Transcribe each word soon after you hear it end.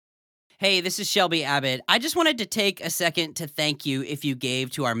Hey, this is Shelby Abbott. I just wanted to take a second to thank you if you gave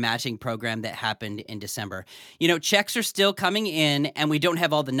to our matching program that happened in December. You know, checks are still coming in and we don't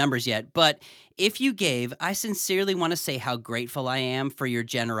have all the numbers yet, but if you gave, I sincerely want to say how grateful I am for your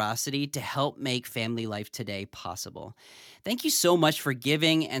generosity to help make Family Life Today possible. Thank you so much for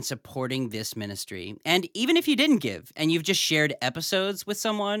giving and supporting this ministry. And even if you didn't give and you've just shared episodes with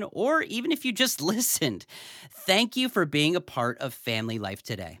someone, or even if you just listened, thank you for being a part of Family Life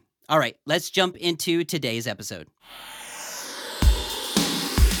Today. All right, let's jump into today's episode.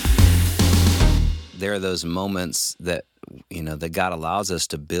 There are those moments that, that God allows us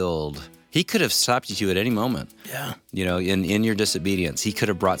to build. He could have stopped you at any moment. Yeah. In your disobedience. He could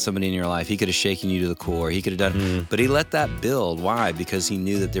have brought somebody in your life. He could have shaken you to the core. He could have done, but he let that build. Why? Because he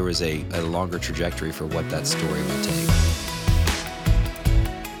knew that there was a longer trajectory for what that story would take.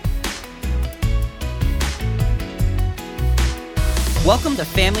 Welcome to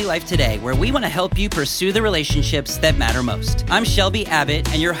Family Life Today, where we want to help you pursue the relationships that matter most. I'm Shelby Abbott,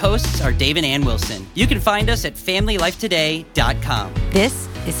 and your hosts are Dave and Ann Wilson. You can find us at FamilyLifeToday.com. This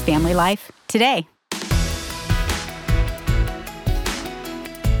is Family Life Today.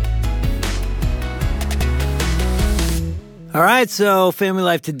 All right, so Family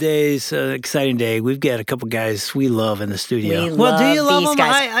Life Today's an exciting day. We've got a couple guys we love in the studio. We well, do love you love these them?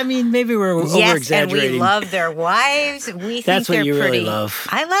 guys. I mean, maybe we're over-exaggerating. Yes, and we love their wives. We That's think what they're you pretty. really love.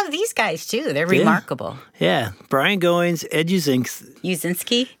 I love these guys, too. They're remarkable. Yeah, Brian Goins, Ed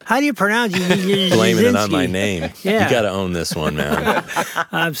Uzinski? How do you pronounce it? Blaming it on my name. Yeah. You got to own this one, man.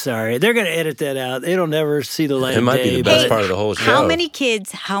 I'm sorry. They're going to edit that out. It'll never see the light It of might day. be the best Hey, part of the whole show. How many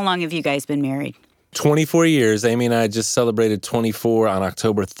kids, how long have you guys been married? 24 years. Amy and I just celebrated 24 on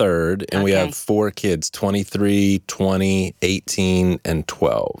October 3rd, and we Okay. have 4 kids, 23, 20, 18, and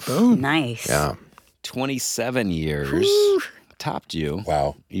 12. Boom. Nice. Yeah. 27 years. Topped you.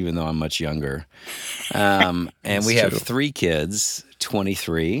 Wow. Even though I'm much younger. And we have 3 kids,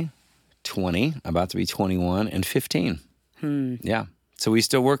 23, 20, about to be 21, and 15. Yeah. So we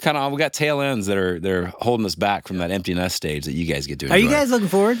got tail ends they're holding us back from that empty nest stage that you guys get to enjoy. Are you guys looking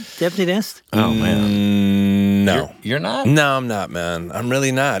forward to Empty Nest? Oh, man. No. You're not? No, I'm not, man. I'm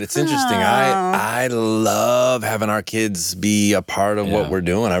really not. It's interesting. I love having our kids be a part of what we're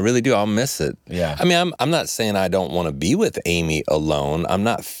doing. I really do. I'll miss it. Yeah. I mean, I'm not saying I don't want to be with Amy alone. I'm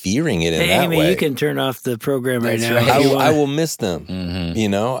not fearing it in that Amy, way. you can turn off the program right That's now. right. if you want. I will miss them.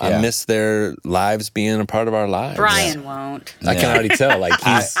 Yeah. I miss their lives being a part of our lives. Brian won't. I can already tell. Like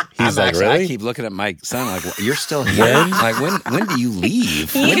he's like, really? I keep looking at my son like, well, you're still here? Like, when do you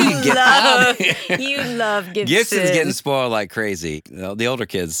leave? When do you get You love Gibson. Gibson's getting spoiled like crazy. The older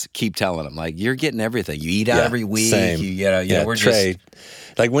kids keep telling him, like, you're getting everything. You eat out every week. Same. We're Trey.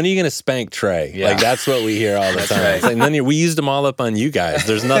 Like, when are you going to spank Trey? Yeah. Like, that's what we hear all the time. right. It's like, then we used them all up on you guys.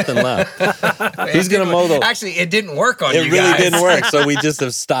 There's nothing left. He's going to mow the... Actually, it didn't work on It you really guys. didn't work, so we just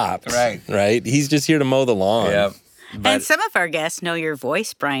have stopped. Right. He's just here to mow the lawn. Yep. And some of our guests know your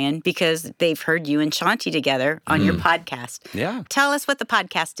voice, Brian, because they've heard you and Shanti together on your podcast. Yeah. Tell us what the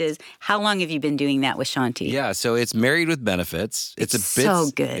podcast is. How long have you been doing that with Shanti? Yeah, so it's Married with Benefits. It's a bit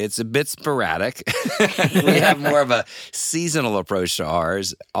so good. It's a bit sporadic. We have more of a seasonal approach to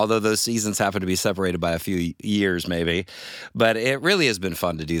ours, although those seasons happen to be separated by a few years maybe. But it really has been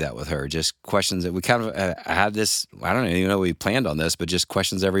fun to do that with her. Just questions that we kind of had this, I don't even know we planned on this, but just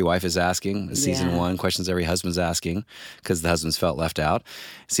questions every wife is asking. Season 1, questions every husband's asking because the husbands felt left out.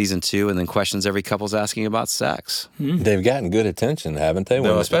 Season 2, and then questions every couple's asking about sex. They've gotten good attention, haven't they?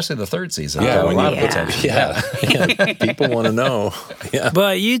 Especially the 3rd season. Yeah, a when lot you- of attention. Yeah. People want to know. Yeah.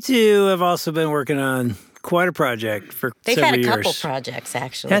 But you two have also been working on quite a project for They've several had a years. couple projects,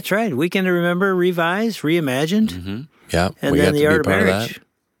 actually. That's right. Weekend to Remember, Revised, Reimagined, Yeah. and we then got the to be Art of part Marriage. of that.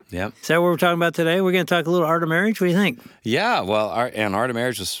 Yep. Is that what we're talking about today? We're going to talk a little Art of Marriage. What do you think? Yeah, well, Art of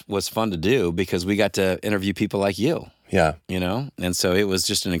Marriage was fun to do because we got to interview people like you. Yeah. And so it was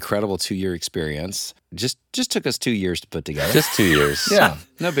just an incredible 2-year experience. Just took us 2 years to put together. Just 2 years. Yeah,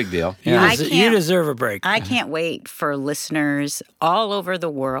 no big deal. You, I you can't- deserve a break. I can't wait for listeners all over the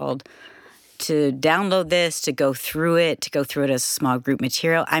world to download this, to go through it as small group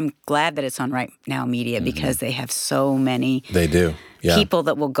material. I'm glad that it's on Right Now Media because they have so many They do. Yeah. people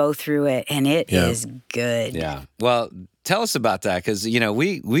that will go through it, and it is good. Yeah. Well, tell us about that because,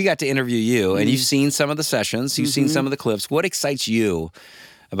 we got to interview you and you've seen some of the sessions, you've seen some of the clips. What excites you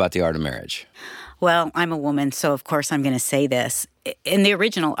about the Art of Marriage? Well, I'm a woman, so of course I'm going to say this. In the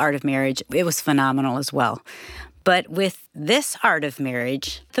original Art of Marriage, it was phenomenal as well. But with this art of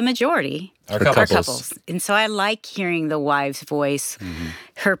marriage, the majority Are are couples. couples. And so I like hearing the wife's voice,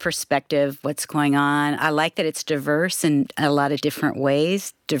 her perspective, what's going on. I like that it's diverse in a lot of different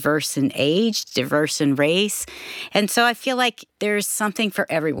ways, diverse in age, diverse in race. And so I feel like there's something for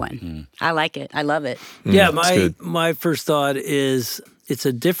everyone. I like it. I love it. Yeah, that's good. my first thought is it's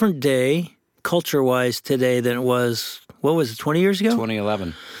a different day, culture-wise, today than it was, what was it, 20 years ago?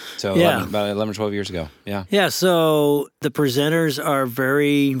 2011. So Yeah. about 11 or 12 years ago. Yeah. Yeah, so the presenters are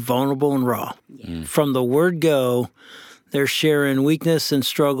very vulnerable and raw. From the word go, they're sharing weakness and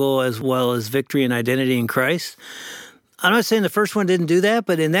struggle as well as victory and identity in Christ. I'm not saying the first one didn't do that,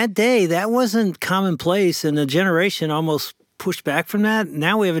 but in that day, that wasn't commonplace, and the generation almost pushed back from that.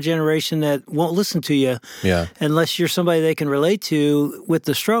 Now we have a generation that won't listen to you Yeah. unless you're somebody they can relate to with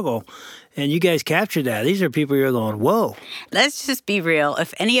the struggle. And you guys captured that. These are people you're going, whoa. Let's just be real.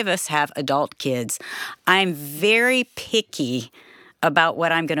 If any of us have adult kids, I'm very picky about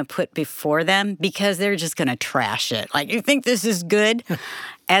what I'm going to put before them because they're just going to trash it. Like, you think this is good?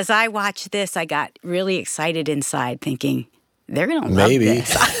 As I watched this, I got really excited inside thinking, they're going to love Maybe.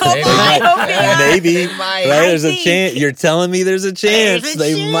 this. I hope they are. Maybe. There's a think- chance. You're telling me there's a chance There's a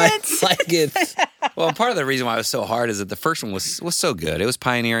they might chance. like it. Well, part of the reason why it was so hard is that the first one was so good. It was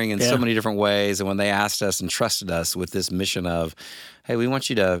pioneering in so Yeah. many different ways. And when they asked us and trusted us with this mission of, hey, we want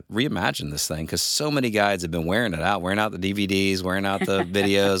you to reimagine this thing, because so many guides have been wearing it out, wearing out the DVDs, wearing out the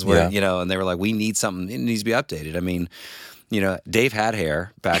videos, Yeah. and they were like, we need something. It needs to be updated. I mean, Dave had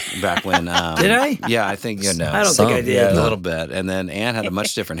hair back when. Did I? Yeah, I think I don't think I did. Yeah, a little bit, and then Ann had a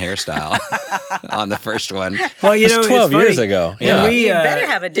much different hairstyle on the first one. Well, It's 12 funny. years ago. And Yeah. we, You better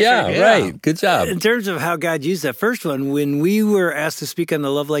have a different Yeah, right. Good job. in terms of how God used that first one, when we were asked to speak on the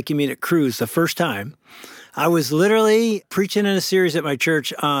Love Like You Mean It cruise the first time, I was literally preaching in a series at my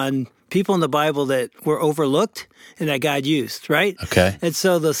church on people in the Bible that were overlooked and that God used, right? Okay. And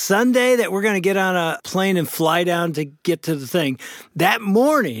so the Sunday that we're going to get on a plane and fly down to get to the thing, that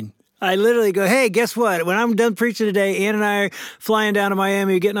morning, I literally go, hey, guess what? When I'm done preaching today, Ann and I are flying down to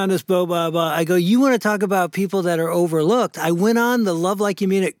Miami, getting on this boat, blah, blah. I go, you want to talk about people that are overlooked? I went on the Love Like You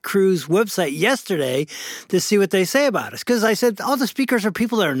Mean It cruise website yesterday to see what they say about us. Because I said, all the speakers are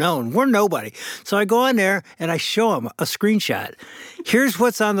people that are known. We're nobody. So I go on there and I show them a screenshot. Here's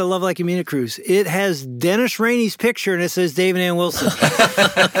what's on the Love Like You Mean It cruise. It has Dennis Rainey's picture and it says Dave and Ann Wilson.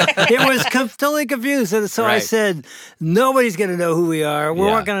 It was totally confused. And so I Right. said, nobody's going to know who we are. We're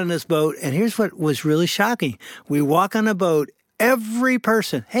Yeah. walking on this boat. And here's what was really shocking. We walk on a boat, every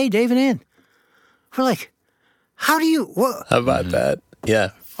person, hey, Dave and Ann. We're like, how do you, what? How about that?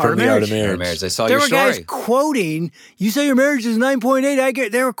 Yeah. Art From of the Art of Marriage. Marriage. Marriage. They saw There your were guys story. quoting, you say your marriage is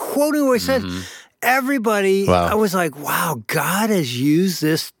 9.8. They were quoting what we said. Everybody, Wow. I was like, wow, God has used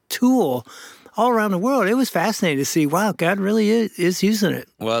this tool all around the world. It was fascinating to see, wow, God really is using it.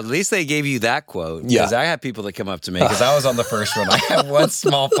 Well, at least they gave you that quote. Yeah. Because I had people that come up to me, because I was on the first one. I had one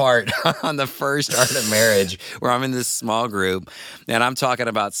small part on the first Art of Marriage where I'm in this small group and I'm talking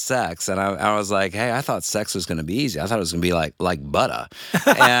about sex. And I was like, hey, I thought sex was going to be easy. I thought it was going to be like butter.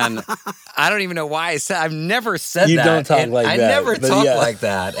 And I don't even know why I said, I've never said You that. don't talk And like I that, never but talk yeah. like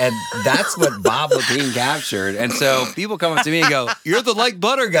that. And that's what Bob Lepine captured. And so people come up to me and go, you're the like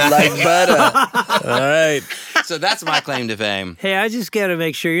butter guy. Like butter. All right. So that's my claim to fame. Hey, I just got to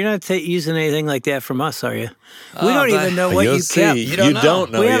make sure you're not using anything like that from us, are you? We don't but- even know what You'll you see. kept. You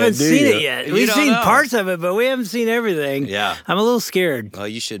don't know. We yet, haven't do seen you? it yet. You We've don't seen know. parts of it, but we haven't seen everything. Yeah. I'm a little scared. Well,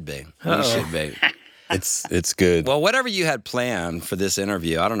 you should be. You should be. It's good. Well, whatever you had planned for this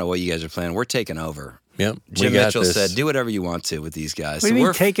interview, I don't know what you guys are planning. We're taking over. Yep. Jim we got Mitchell this. said, do whatever you want to with these guys. What do you mean,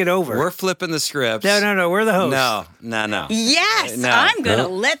 we're take it over? We're flipping the scripts. No. We're the hosts. No. Yes, No. I'm going to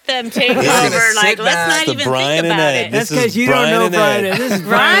let them take over. gonna Like, sit let's back. not The even Brian think and about Ed. it. That's This is because you don't Brian know and Brian. Ed. This is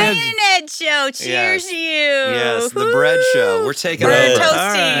Brian Brian. and Ed show. Cheers to you. Yes, the bread show. We're taking Bread. over.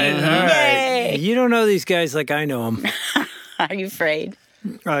 Toasting. All right. Yay. You don't know these guys like I know them. Are you afraid?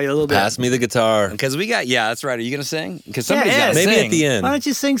 Oh, a little bit. Pass me the guitar. Because that's right. Are you going to sing? Because somebody's Yeah, got to Maybe sing. at the end. Why don't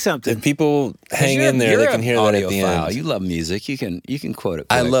you sing something? If people hang You're- in there, you're they can an hear that at the audiophile. end. You love music. You can quote it.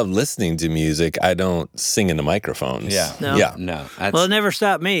 I quick. love listening to music. I don't sing into microphones. Yeah. No. Yeah. No. That's, Well, it never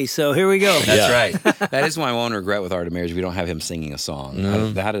stopped me, so here we go. that's Yeah. right. That is my one regret with Art of Marriage. We don't have him singing a song.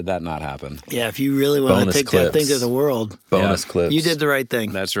 How did that not happen? Yeah, if you really want to Bonus take that thing clips. to the world, Bonus clips. you did the right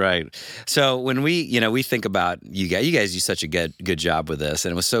thing. That's right. So when we think about you guys do such a good job with this,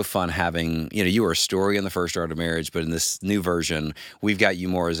 and it was so fun having, you were a story in the first Art of Marriage, but in this new version, we've got you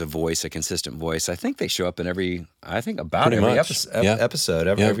more as a voice, a consistent voice. I think they show up in every Pretty much. episode,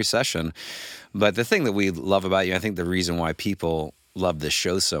 Yeah. every session. But the thing that we love about you, I think the reason why people love this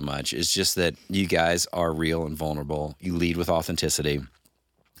show so much is just that you guys are real and vulnerable. You lead with authenticity.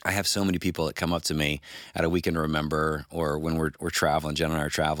 I have so many people that come up to me at a Weekend to Remember or when we're traveling, Jen and I are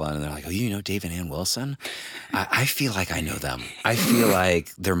traveling, and they're like, oh, you know Dave and Ann Wilson? I feel like I know them. I feel like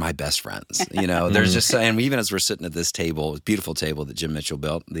they're my best friends. You know, there's just, and even as we're sitting at this table, beautiful table that Jim Mitchell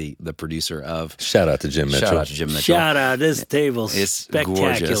built, the producer of. Shout out to Jim Mitchell. Shout out to Jim Mitchell. Shout out. This table's It's spectacular.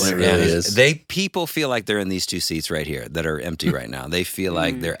 gorgeous. It really is. People feel like they're in these two seats right here that are empty right now. They feel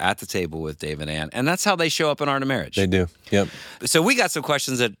like they're at the table with Dave and Ann, and that's how they show up in Art of Marriage. They do. Yep. So we got some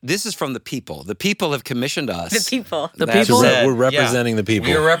questions that this is from the people. The people have commissioned us. The people. The that people? said- We're representing the people.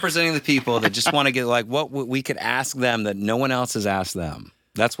 We're representing the people that just want to get like what we could ask them that no one else has asked them.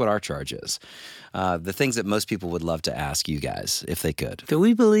 That's what our charge is. The things that most people would love to ask you guys if they could. Do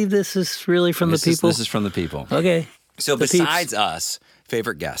we believe this is really from the people? This is from the people. Okay. So The besides us,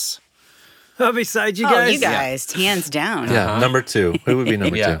 favorite guests. Oh, besides you Oh, guys? you guys, hands down. Yeah, number 2. Who would be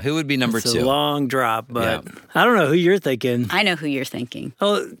number 2? Yeah, who would be number It's 2? a long drop, but Yeah. I don't know who you're thinking. I know who you're thinking.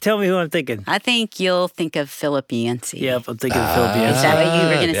 Oh, tell me who I'm thinking. I think you'll think of Philip Yancey. Yep, I'm thinking of Philip Yancey. Is that what you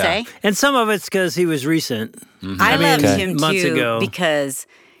were going to say? And some of it's because he was recent. I loved Okay. him Months too ago. because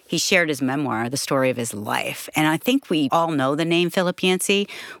he shared his memoir, the story of his life. And I think we all know the name Philip Yancey.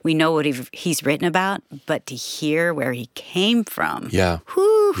 We know what he's written about, but to hear where he came from. Yeah.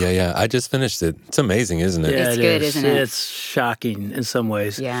 Whew. Yeah. I just finished it. It's amazing, isn't it? Yeah, It's it good, is. isn't it? It's shocking in some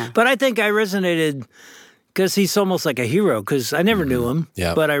ways. Yeah. But I think I resonated because he's almost like a hero because I never knew him.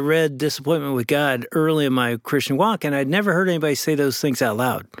 Yeah. But I read Disappointment with God early in my Christian walk, and I'd never heard anybody say those things out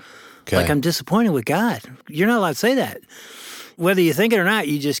loud. Okay. Like, I'm disappointed with God. You're not allowed to say that. Whether you think it or not,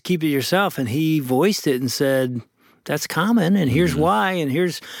 you just keep it yourself. And he voiced it and said, that's common, and here's why, and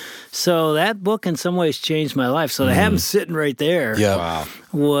here's... So that book in some ways changed my life. So to have him sitting right there Yeah.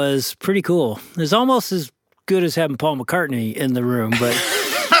 was pretty cool. It was almost as good as having Paul McCartney in the room, but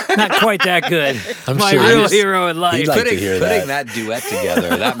not quite that good. I'm my sure real he's- hero in life. he'd like to hear putting that. that duet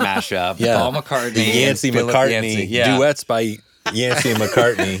together, that mashup, Yeah. Paul McCartney, The Yancey and Philip McCartney Yancey. Yeah. duets by Yancey and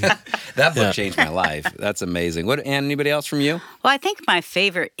McCartney. That book changed my life. That's amazing. What? And anybody else from you? Well, I think my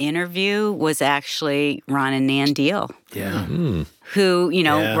favorite interview was actually Ron and Nan Deal, Yeah. who,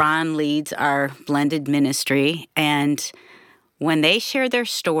 Yeah. Ron leads our blended ministry. And when they shared their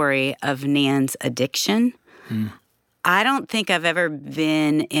story of Nan's addiction, I don't think I've ever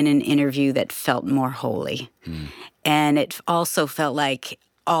been in an interview that felt more holy. And it also felt like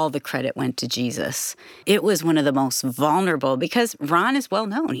all the credit went to Jesus. It was one of the most vulnerable because Ron is well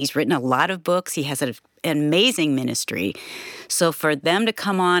known. He's written a lot of books. He has an amazing ministry. So for them to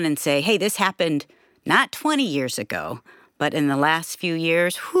come on and say, hey, this happened not 20 years ago, but in the last few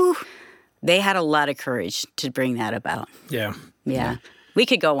years, they had a lot of courage to bring that about. Yeah. Yeah. We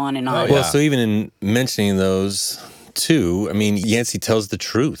could go on and on. Well, so even in mentioning those two, I mean, Yancey tells the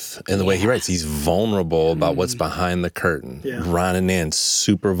truth in the way he writes. He's vulnerable about what's behind the curtain. Yeah. Ron and Nan,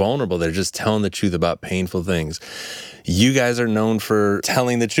 super vulnerable. They're just telling the truth about painful things. You guys are known for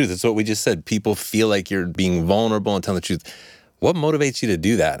telling the truth. It's what we just said. People feel like you're being vulnerable and telling the truth. What motivates you to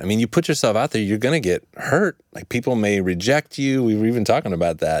do that? I mean, you put yourself out there, you're going to get hurt. Like, people may reject you. We were even talking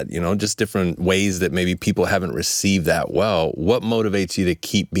about that, just different ways that maybe people haven't received that well. What motivates you to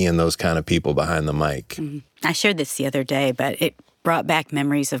keep being those kind of people behind the mic? I shared this the other day, but it brought back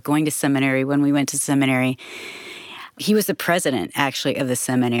memories of going to seminary. When we went to seminary, he was the president, actually, of the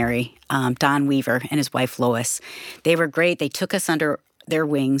seminary, Don Weaver and his wife, Lois. They were great. They took us under their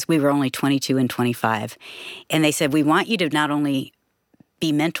wings. We were only 22 and 25. And they said, we want you to not only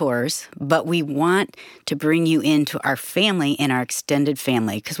be mentors, but we want to bring you into our family and our extended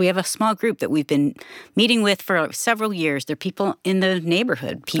family, because we have a small group that we've been meeting with for several years. They're people in the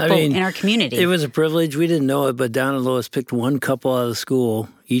neighborhood, people in our community. It was a privilege. We didn't know it, but Don and Lois picked one couple out of the school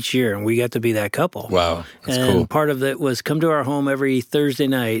each year, and we got to be that couple. Wow, that's and cool. part of it was come to our home every Thursday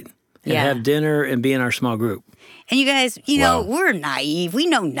night and Yeah. have dinner and be in our small group. And you guys, we're naive. We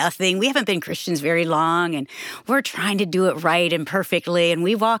know nothing. We haven't been Christians very long, and we're trying to do it right and perfectly. And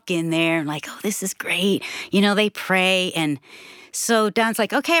we walk in there and like, oh, this is great. They pray. And so Don's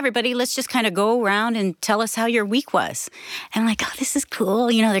like, okay, everybody, let's just kind of go around and tell us how your week was. And I'm like, oh, this is cool.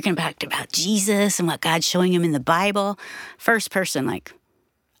 They're going to talk about Jesus and what God's showing him in the Bible. First person, like,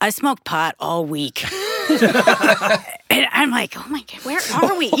 I smoked pot all week. And I'm like, oh my God, where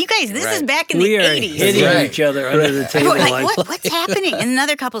are we? You guys, this is back in We the are 80s. hitting Right. each other under the table. Like, what's happening? And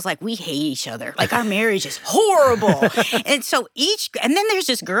another couple's like, we hate each other. Like, our marriage is horrible. And so and then there's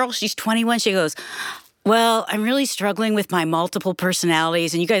this girl, she's 21. She goes, well, I'm really struggling with my multiple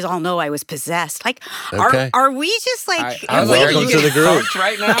personalities. And you guys all know I was possessed. Like, Okay. are we just like... I welcome to the group.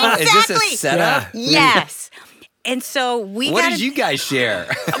 Right now? Is this Exactly. a setup? Yes. And so we What did you guys share?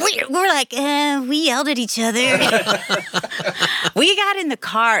 we're like, we yelled at each other. We got in the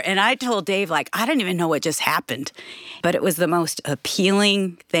car, and I told Dave, like, I don't even know what just happened. But it was the most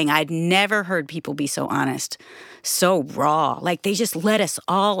appealing thing. I'd never heard people be so honest, so raw. Like, they just let us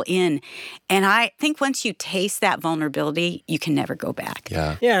all in. And I think once you taste that vulnerability, you can never go back.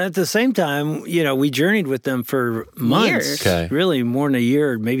 Yeah. Yeah, and at the same time, we journeyed with them for months, Years. Okay. really more than a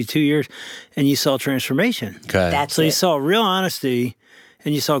year, maybe 2 years, and you saw transformation. Okay. That's So you it. saw real honesty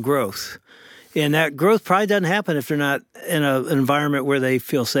and you saw growth. And that growth probably doesn't happen if they're not in an environment where they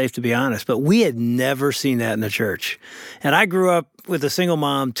feel safe to be honest. But we had never seen that in the church. And I grew up with a single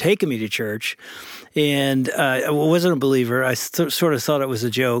mom taking me to church. And I wasn't a believer. I sort of thought it was a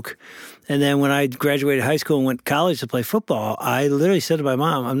joke. And then when I graduated high school and went to college to play football, I literally said to my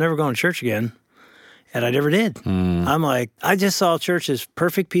mom, I'm never going to church again. And I never did. I'm like, I just saw church as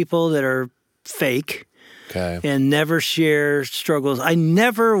perfect people that are fake Okay. and never share struggles. I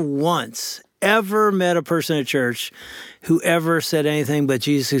never once ever met a person at church who ever said anything but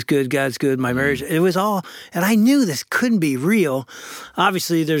Jesus is good, God's good, my marriage. It was all, and I knew this couldn't be real.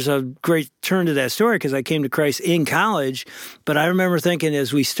 Obviously, there's a great turn to that story because I came to Christ in college. But I remember thinking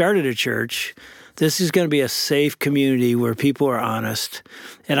as we started a church, this is going to be a safe community where people are honest.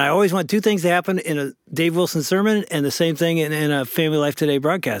 And I always want two things to happen in a Dave Wilson sermon and the same thing in a Family Life Today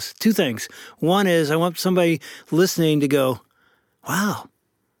broadcast. Two things. One is I want somebody listening to go, wow,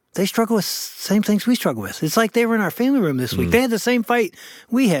 they struggle with same things we struggle with. It's like they were in our family room this week. They had the same fight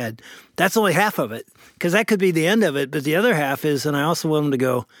we had. That's only half of it because that could be the end of it. But the other half is, and I also want them to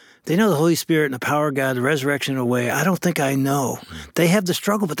go, they know the Holy Spirit and the power of God, the resurrection in a way I don't think I know. They have the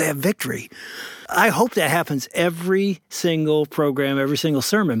struggle, but they have victory. I hope that happens every single program, every single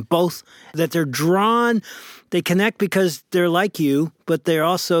sermon, both that they're drawn, they connect because they're like you, but they're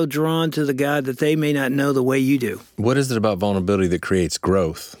also drawn to the God that they may not know the way you do. What is it about vulnerability that creates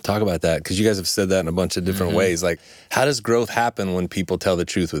growth? Talk about that, because you guys have said that in a bunch of different ways. Like, how does growth happen when people tell the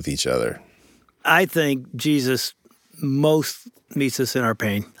truth with each other? I think Jesus most meets us in our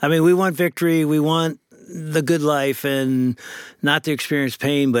pain. I mean, we want victory, we want the good life and not to experience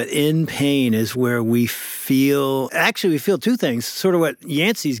pain, but in pain is where we feel two things, sort of what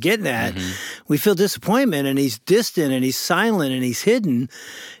Yancey's getting at. We feel disappointment and he's distant and he's silent and he's hidden.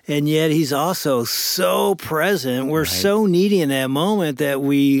 And yet he's also so present. We're so needy in that moment that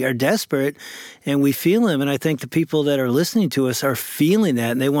we are desperate and we feel him. And I think the people that are listening to us are feeling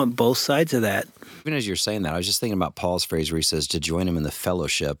that and they want both sides of that. Even as you're saying that, I was just thinking about Paul's phrase where he says to join him in the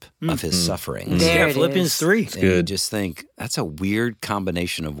fellowship of his sufferings. There it Philippians is. 3. And you just think, that's a weird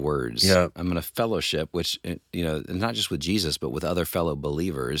combination of words. Yeah. I'm going to fellowship, which, not just with Jesus, but with other fellow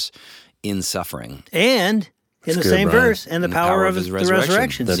believers in suffering. And in the good, same Brian. verse, and the power of his the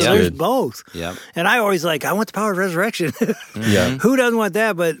resurrection. That's So there's good. both. Yep. And I always I want the power of resurrection. Yeah. Who doesn't want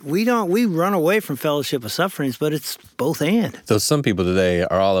that? But we run away from fellowship of sufferings, but it's both and. So some people today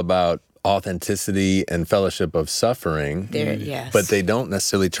are all about authenticity and fellowship of suffering, There, yes. but they don't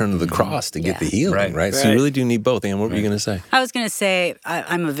necessarily turn to the cross to get the healing, right? So Right. you really do need both. And what were you going to say? I was going to say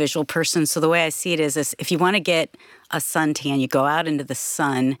I'm a visual person, so the way I see it is if you want to get a suntan, you go out into the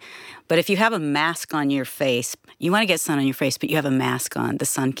sun. But if you have a mask on your face, you want to get sun on your face, but you have a mask on, the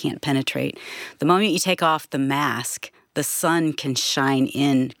sun can't penetrate. The moment you take off the mask, the sun can shine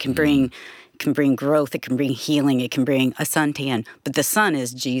in, can bring growth, it can bring healing, it can bring a suntan. But the sun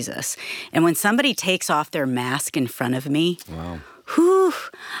is Jesus. And when somebody takes off their mask in front of me, whew,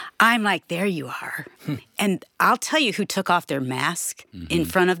 I'm like, there you are. And I'll tell you who took off their mask in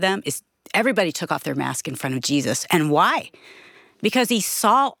front of them is everybody took off their mask in front of Jesus. And why? Because he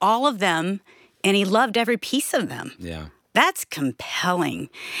saw all of them and he loved every piece of them. Yeah. That's compelling.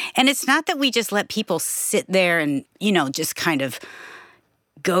 And it's not that we just let people sit there and, just kind of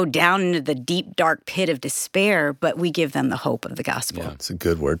go down into the deep, dark pit of despair, but we give them the hope of the gospel. It's a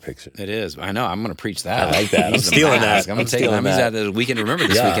good word picture. It is. I know. I'm going to preach that. I like that. I'm Use the stealing mask. that. I'm going I'm to take stealing that. Use that. that as a weekend to remember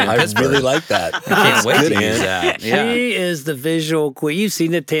this Yeah, weekend in I Pittsburgh. really like that. I can't wait good, to use Ann. that. Yeah. She is the visual queen. You've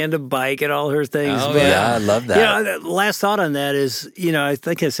seen the tandem bike and all her things. Oh, but, Yeah, I love that. last thought on that is, I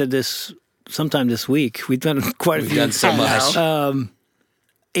think I said this sometime this week. We've done quite a We've few. done so much.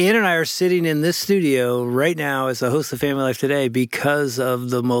 Ann and I are sitting in this studio right now as the host of Family Life Today because of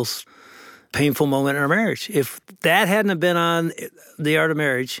the most painful moment in our marriage. If that hadn't have been on The Art of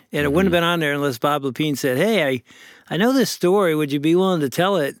Marriage, and it wouldn't have been on there unless Bob Lepine said, hey, I know this story. Would you be willing to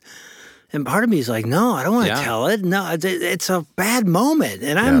tell it? And part of me is like, no, I don't want to tell it. No, it's a bad moment.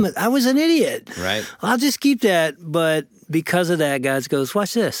 And I was an idiot. Right. I'll just keep that. But because of that, God goes,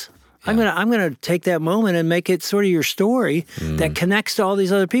 watch this. I'm gonna take that moment and make it sort of your story that connects to all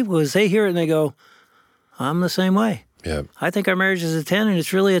these other people because they hear it and they go, I'm the same way. Yeah. I think our marriage is a 10 and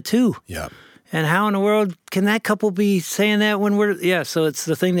it's really a 2. Yeah. And how in the world can that couple be saying that when so it's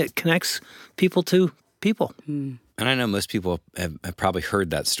the thing that connects people to people. And I know most people have probably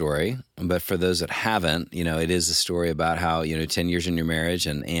heard that story, but for those that haven't, it is a story about how, 10 years in your marriage,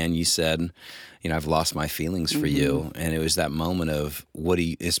 and Ann, you said, I've lost my feelings for you. And it was that moment of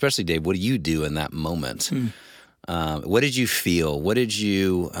especially Dave, what do you do in that moment? What did you feel? What did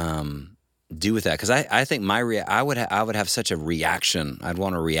you do with that? Because I think I would have such a reaction. I'd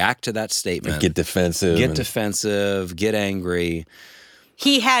want to react to that statement. Get defensive. Get angry.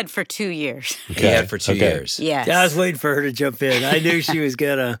 He had for 2 years. He had for 2 years. Yes. I was waiting for her to jump in. I knew she was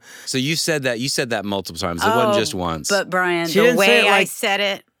gonna. So you said that multiple times. It wasn't just once. But Brian, She the didn't say way it I like- said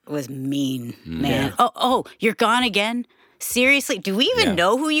it was mean, man. Oh, you're gone again? Seriously? Do we even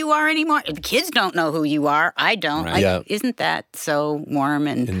know who you are anymore? The kids don't know who you are. I don't. Right. Yeah. Isn't that so warm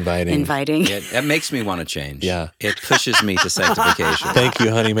and Inviting. That makes me want to change. Yeah. It pushes me to sanctification. Thank you,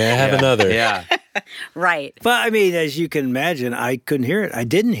 honey. May I have another? Yeah. Right. But I mean, as you can imagine, I couldn't hear it. I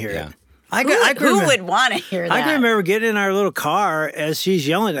didn't hear Yeah. it. I Who would want to hear that? I can remember getting in our little car as she's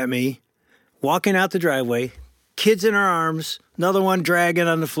yelling at me, walking out the driveway, kids in her arms, another one dragging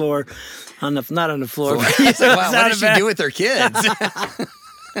on the floor, not on the floor. Wow, what did she do with her kids?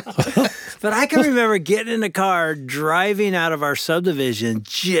 But I can remember getting in the car, driving out of our subdivision,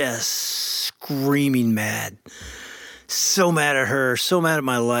 just screaming mad. So mad at her, so mad at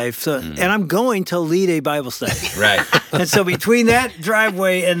my life. And I'm going to lead a Bible study. Right. And so between that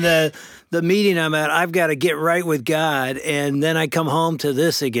driveway and the meeting I'm at, I've got to get right with God. And then I come home to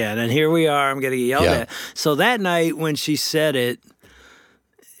this again. And here we are. I'm going to get yelled at. So that night when she said it,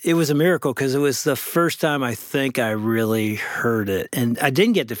 it was a miracle because it was the first time I think I really heard it. And I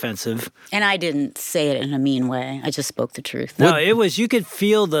didn't get defensive. And I didn't say it in a mean way. I just spoke the truth. No, it was, you could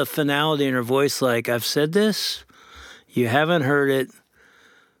feel the finality in her voice like, I've said this, you haven't heard it,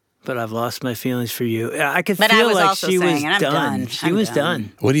 but I've lost my feelings for you. I could But I feel was like also she was saying, and I'm done. She I'm was done.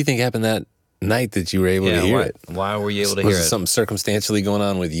 done. What do you think happened that night that you were able to hear it? Why were you able to Was hear it it? something circumstantially going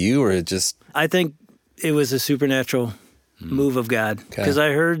on with you, or it just... I think it was a supernatural move of God because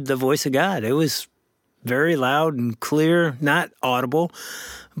I heard the voice of God. It was very loud and clear, not audible,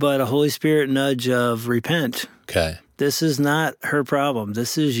 but a Holy Spirit nudge of repent. Okay. This is not her problem.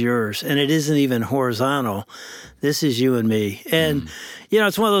 This is yours. And it isn't even horizontal. This is you and me. And,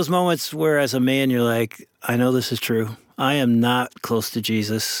 it's one of those moments where as a man, you're like, I know this is true. I am not close to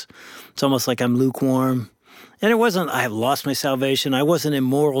Jesus. It's almost like I'm lukewarm. And it wasn't, I have lost my salvation. I wasn't in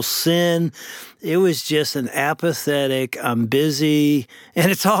moral sin. It was just an apathetic, I'm busy,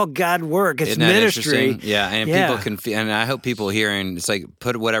 and it's all God work. It's Isn't that ministry. interesting? Yeah, and people can, and I hope people hearing, it's like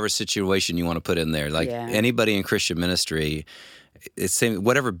put whatever situation you want to put in there. Like anybody in Christian ministry, it's same,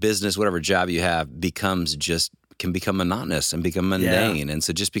 whatever business, whatever job you have can become monotonous and become mundane. And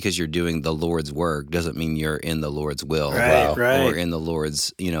so just because you're doing the Lord's work doesn't mean you're in the Lord's will or in the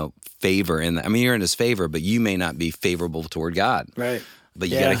Lord's, favor. You're in his favor, but you may not be favorable toward God. Right. But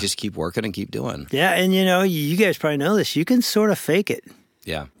you got to just keep working and keep doing. Yeah, and you guys probably know this. You can sort of fake it.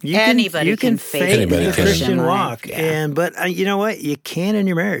 Yeah. Anybody can fake the Christian walk. Yeah. But you know what? You can in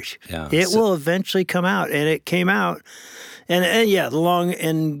your marriage. Yeah. It will eventually come out, and it came out. And the long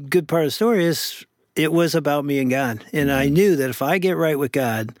and good part of the story is it was about me and God. And I knew that if I get right with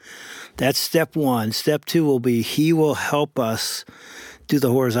God, that's step one. Step two will be He will help us do the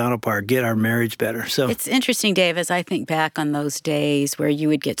horizontal part, get our marriage better. So it's interesting, Dave, as I think back on those days where you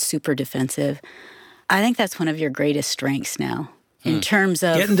would get super defensive. I think that's one of your greatest strengths now in terms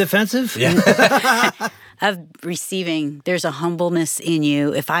of getting defensive. of receiving. There's a humbleness in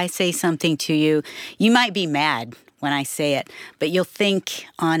you. If I say something to you, you might be mad when I say it, but you'll think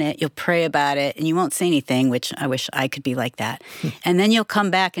on it, you'll pray about it, and you won't say anything, which I wish I could be like that. And then you'll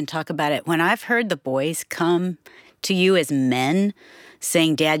come back and talk about it. When I've heard the boys come to you as men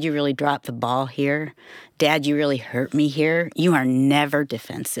saying, Dad, you really dropped the ball here. Dad, you really hurt me here. You are never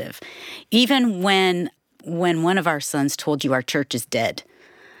defensive. Even when one of our sons told you our church is dead,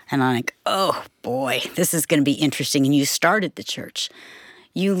 and I'm like, oh boy, this is going to be interesting. And you started the church.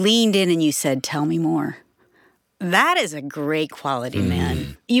 You leaned in and you said, tell me more. That is a great quality,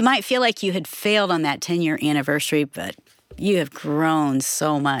 man. You might feel like you had failed on that 10-year anniversary, but you have grown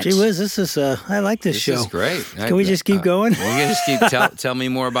so much. Gee whiz, this is I like this show. This is great. Can we just keep going? We can just keep tell me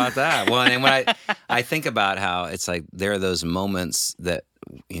more about that. Well, and when I think about how it's like there are those moments that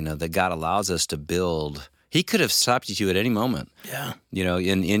that God allows us to build He could have stopped you at any moment. Yeah. You know,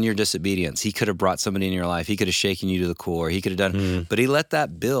 in your disobedience. He could have brought somebody in your life. He could have shaken you to the core. He could have done, but he let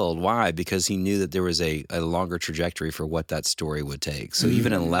that build. Why? Because he knew that there was a longer trajectory for what that story would take. So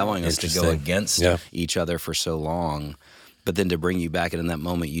even in allowing us to go against each other for so long, but then to bring you back, and in that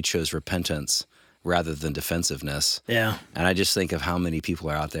moment you chose repentance rather than defensiveness. Yeah. And I just think of how many people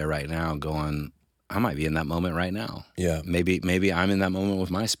are out there right now going, I might be in that moment right now. Yeah. Maybe I'm in that moment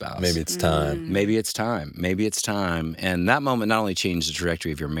with my spouse. Maybe it's time. Maybe it's time. Maybe it's time. And that moment not only changed the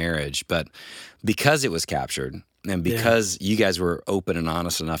trajectory of your marriage, but because it was captured and because you guys were open and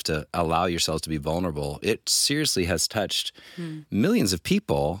honest enough to allow yourselves to be vulnerable, it seriously has touched millions of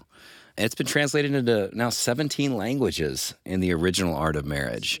people. And it's been translated into now 17 languages in the original art of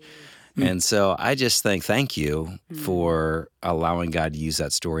marriage. And so I just thank you for allowing God to use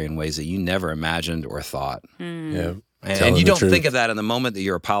that story in ways that you never imagined or thought. Yeah. And you don't think of that in the moment that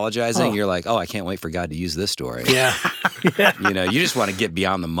you're apologizing. You're like, oh, I can't wait for God to use this story. Yeah. You know, you just want to get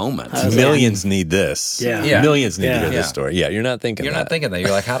beyond the moment. Millions need this. Yeah. Millions need to hear this story. Yeah, you're not thinking You're that. not thinking that. You're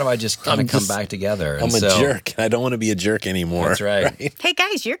like, how do I just kind of come back together? I'm a jerk. I don't want to be a jerk anymore. That's right. Hey,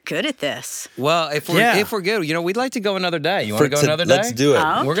 guys, you're good at this. Well, if we're good, you know, we'd like to go another day. You want to go another day? Let's do it.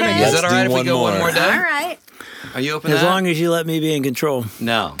 Okay. We're gonna. Is that all right if we go one more day? All right. Are you open to As that? long as you let me be in control.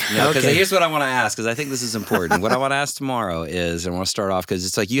 No, because Okay. here's what I want to ask, because I think this is important. What I want to ask tomorrow is, I want to start off, because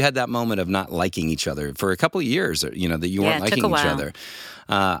it's like you had that moment of not liking each other for a couple of years, you know, that you weren't it took liking a each while. other.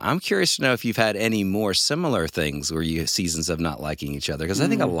 I'm curious to know if you've had any more similar things where you have seasons of not liking each other, because I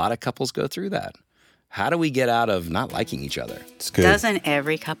think a lot of couples go through that. How do we get out of not liking each other? It's good. Doesn't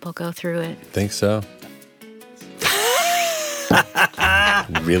every couple go through it? Think so.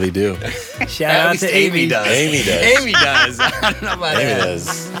 Really do. Shout out to Amy. does. Amy does. Amy does. I don't know about Amy that.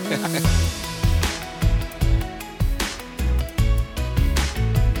 does.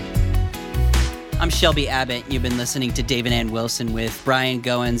 I'm Shelby Abbott. You've been listening to David Ann Wilson with Brian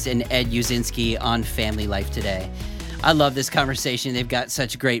Goins and Ed Uzinski on Family Life Today. I love this conversation. They've got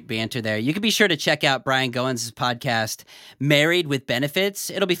such great banter there. You can be sure to check out Brian Goins' podcast, Married with Benefits.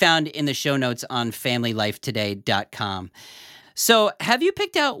 It'll be found in the show notes on FamilyLifeToday.com. So have you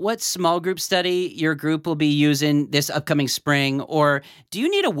picked out what small group study your group will be using this upcoming spring? Or do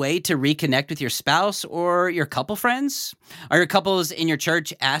you need a way to reconnect with your spouse or your couple friends? Are your couples in your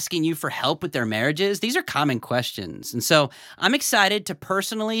church asking you for help with their marriages? These are common questions. And so I'm excited to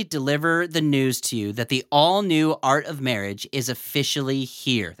personally deliver the news to you that the all-new Art of Marriage is officially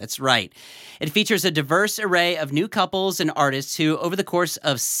here. That's right. It features a diverse array of new couples and artists who, over the course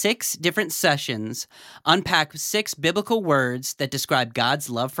of 6 different sessions, unpack 6 biblical words that describe God's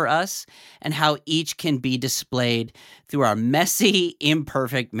love for us and how each can be displayed through our messy,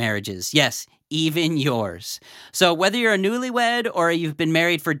 imperfect marriages. Yes, even yours. So whether you're a newlywed or you've been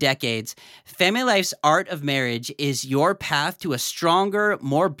married for decades, Family Life's Art of Marriage is your path to a stronger,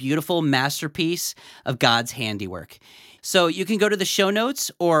 more beautiful masterpiece of God's handiwork. So you can go to the show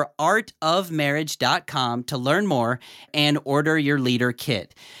notes or artofmarriage.com to learn more and order your leader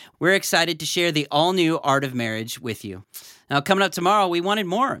kit. We're excited to share the all-new Art of Marriage with you. Now, coming up tomorrow, we wanted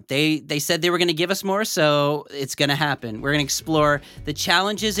more. They said they were going to give us more, so it's going to happen. We're going to explore the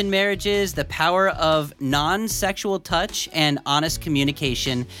challenges in marriages, the power of non-sexual touch, and honest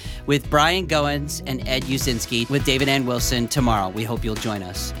communication with Brian Goins and Ed Uzinski with David Ann Wilson tomorrow. We hope you'll join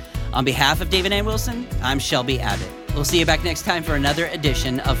us. On behalf of David Ann Wilson, I'm Shelby Abbott. We'll see you back next time for another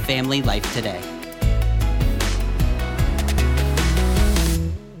edition of Family Life Today.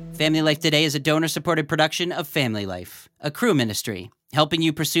 Family Life Today is a donor-supported production of Family Life, a crew ministry, helping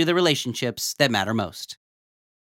you pursue the relationships that matter most.